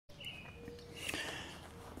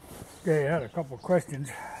Okay, I had a couple of questions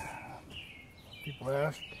people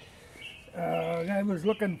asked. I was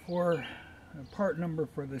looking for a part number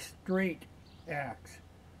for the straight axe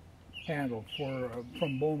handle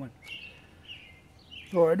from Bowman.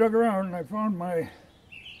 So I dug around and I found my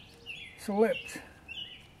slips.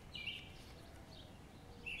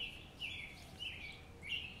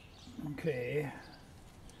 Okay,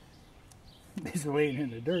 these are laying in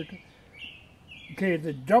the dirt. Okay,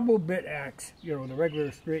 the double bit axe, the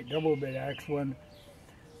regular straight double bit axe one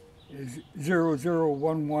is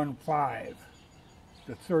 00115,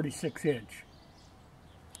 the 36 inch.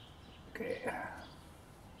 Okay.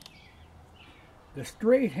 The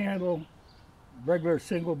straight handle regular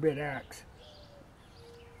single bit axe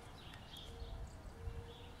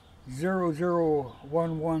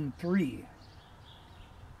 00113.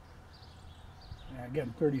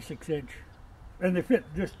 Again, 36 inch. And they fit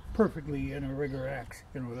just perfectly in a regular axe.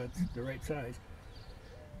 That's the right size.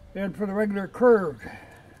 And for the regular curved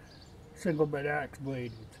single bit axe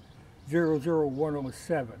blade, it's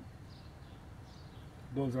 00107.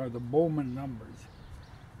 Those are the Bowman numbers.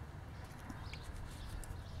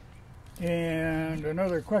 And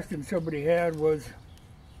another question somebody had was,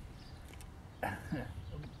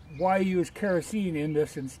 why use kerosene in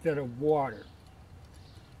this instead of water?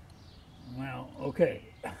 Well, okay.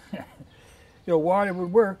 Water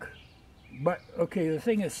would work, but okay, the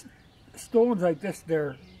thing is, stones like this,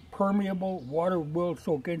 they're permeable. Water will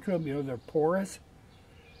soak into them. They're porous.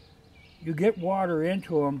 You get water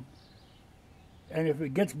into them, and if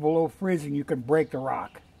it gets below freezing, you can break the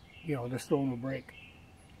rock. The stone will break.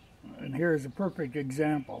 And here's a perfect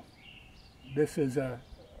example. This is a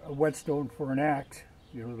whetstone for an axe,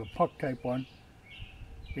 the puck type one.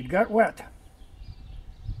 It got wet,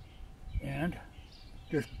 and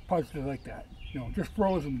just punched it like that. Just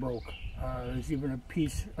froze and broke. There's even a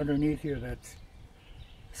piece underneath here that's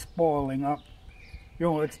spalling up.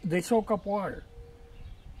 They soak up water.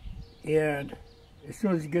 And as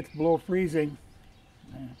soon as it gets below freezing,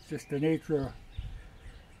 it's just the nature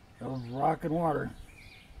of rock and water.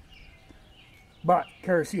 But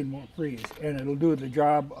kerosene won't freeze, and it'll do the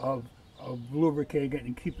job of lubricating it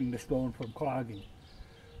and keeping the stone from clogging.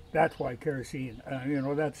 That's why kerosene,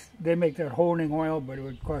 they make that honing oil, but it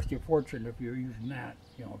would cost you a fortune if you're using that,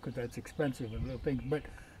 because that's expensive and little things. But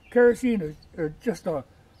kerosene is just a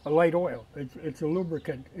light oil. It's a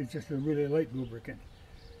lubricant. It's just a really light lubricant.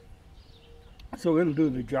 So it'll do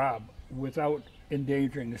the job without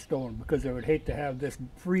endangering the stone, because I would hate to have this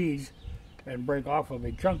freeze and break off a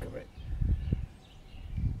big chunk of it.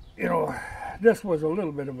 This was a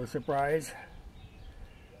little bit of a surprise,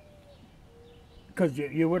 because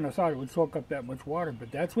you wouldn't have thought it would soak up that much water,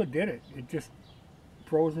 but that's what did it. It just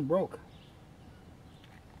froze and broke.